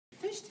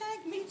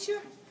meet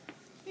your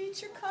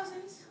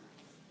cousins.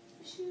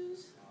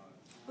 Shoes.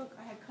 Look,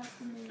 I had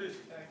custom made shoes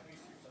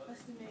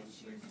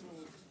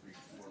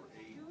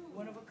made.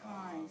 One of a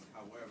kind.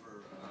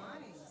 However,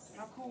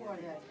 How cool are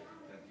they? at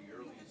the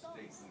earliest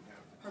date we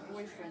have to Her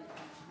boyfriend.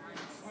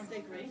 Aren't they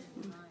great?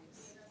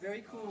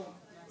 Very cool.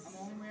 I'm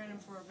only wearing them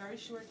for a very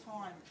short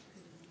time.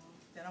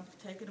 Then I'm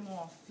taking them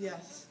off.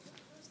 Yes.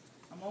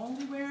 I'm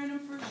only wearing them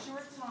for a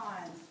short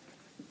time.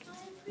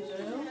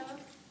 Blue,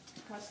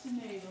 custom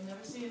made. You'll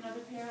never see another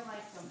pair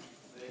like them.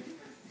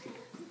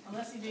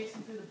 Unless he makes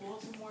them through the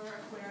Baltimore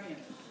Aquarium.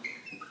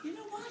 You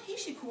know what? He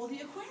should call the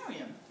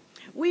aquarium.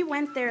 We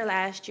went there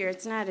last year.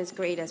 It's not as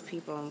great as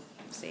people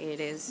say it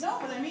is. No,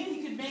 but I mean,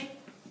 he could make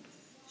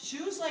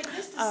shoes like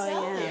this to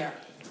sell there.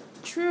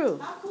 True.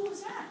 How cool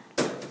is that?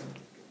 All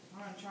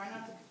right, I'm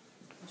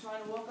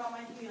trying to walk on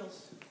my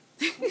heels.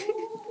 Ooh,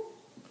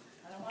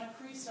 I don't want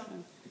to crease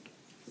them.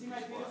 See my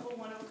beautiful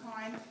one of a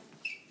kind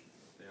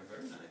They are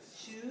very nice.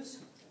 shoes?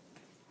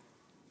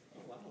 Oh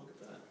wow, look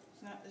at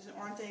that.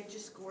 Aren't they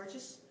just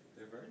gorgeous?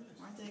 They're very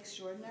nice. Aren't they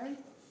extraordinary?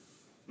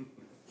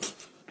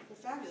 They're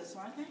fabulous,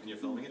 aren't they? And you're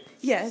filming it?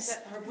 Yes.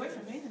 Her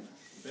boyfriend made them.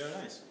 They are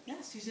nice.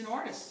 Yes, he's an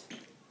artist.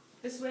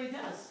 This is what he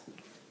does.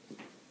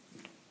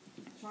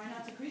 Try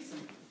not to crease them.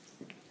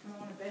 I don't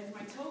want to bend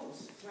my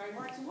toes. It's very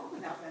hard to walk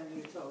without bending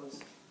your toes.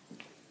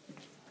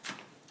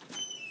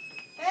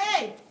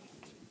 Hey!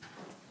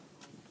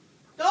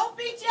 Don't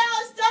be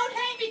jealous. Don't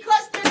hate me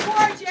because they're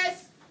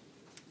gorgeous.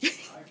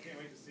 I can't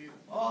wait to see them.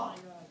 Oh,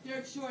 they're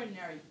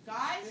extraordinary.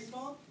 Guys?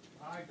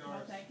 Hi, No,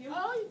 Doris. thank you.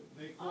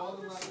 They called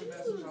and left a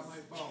message on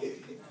my phone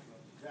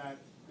that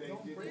they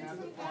didn't have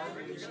the part,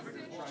 and they're going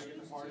to try to get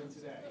the part in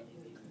today.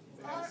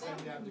 They have to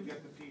send you out to get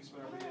the piece,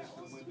 whatever it is,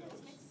 for the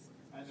windows.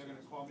 And they're going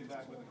to call me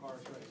back when the car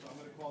is ready. So I'm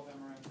going to call them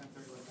around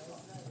 10:30, 11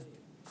 o'clock.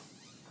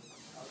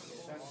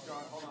 That's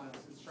Charlie. Hold on,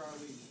 it's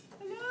Charlie.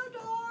 Hello,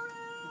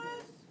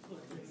 Doris.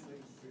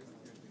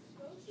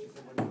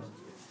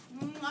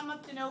 I'm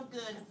up to no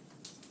good.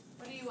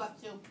 What are you up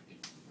to?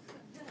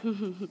 You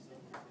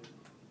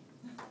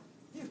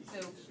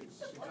too. She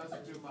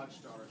doesn't do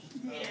much, Doris.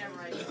 Yeah,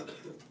 right.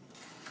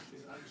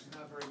 She's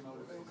not very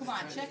motivated. Come on,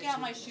 check out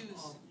my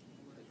shoes.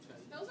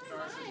 Those are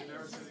Doris says nice. you're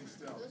never sitting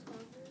still.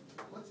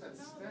 What's that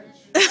stench?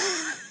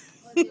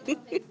 Can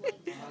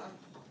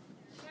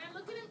I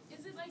look at him?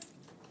 Is it like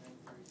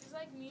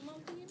Nemo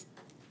themed?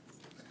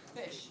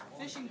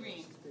 Fish and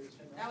green.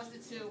 That was the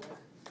two.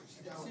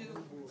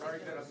 Very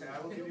good, okay. I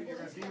will give you, you're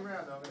going to be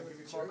around though. I'm going to give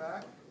you a call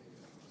back.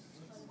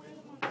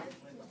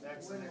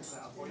 Excellent.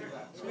 I'll call you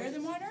back. Wear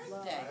them on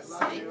Earth Day.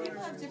 See,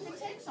 people have different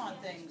takes on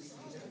things.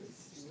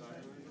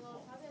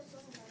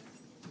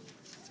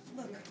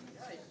 Look.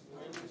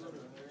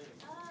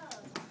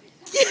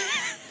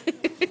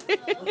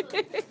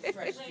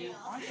 Fresh shoes.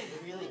 Aren't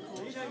they really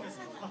cool? Look at them,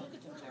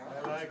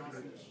 Gerald. I like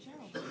them.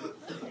 Gerald,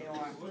 they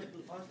are.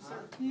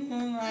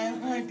 I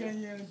like you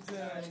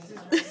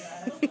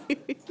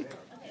too.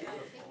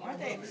 Aren't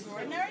they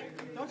extraordinary?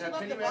 Don't you love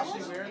Can the you actually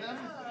bubbles? wear them?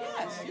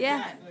 Yes, you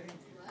Yeah. can.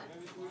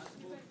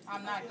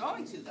 I'm not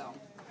going to, though.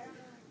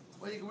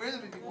 Well, you can wear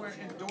them if you wear it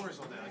indoors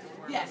all day.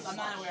 Yes, I'm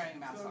not wearing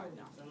them outside,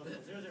 no.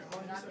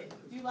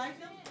 Do you like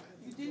them?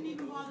 You didn't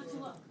even bother to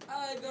look.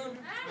 I don't.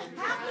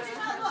 How could you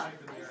not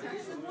look?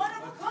 This is one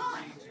of a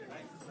kind.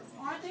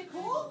 Aren't they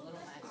cool?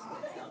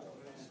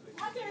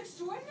 Aren't they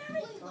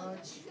extraordinary?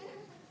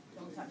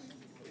 Don't touch them.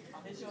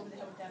 I'll hit you over the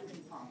head with that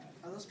ping pong.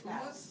 Are those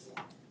Pumas?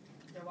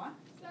 They're what?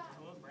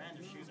 What brand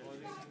of shoes are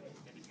these?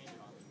 Get the painted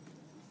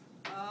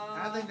on.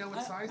 How do they know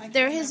what size?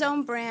 They're his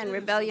own brand,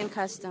 Rebellion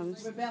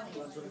Customs. Rebellion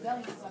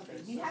is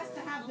something. He has to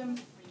have them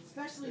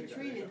specially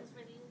treated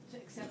to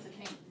accept the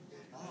paint.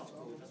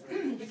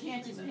 You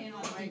can't just paint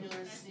on regular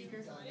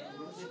sneakers.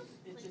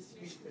 It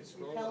just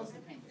repels the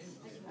paint.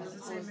 Does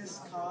it say Miss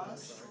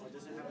Khase?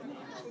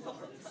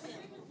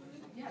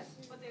 Yes,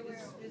 but they wear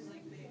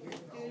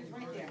it's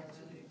right there.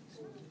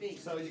 B.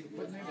 So you can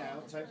put in there now,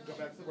 type, go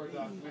back to the Word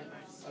document,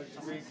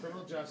 agree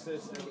criminal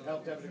justice, and it would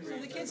help to have an So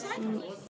agreement. the kids like them.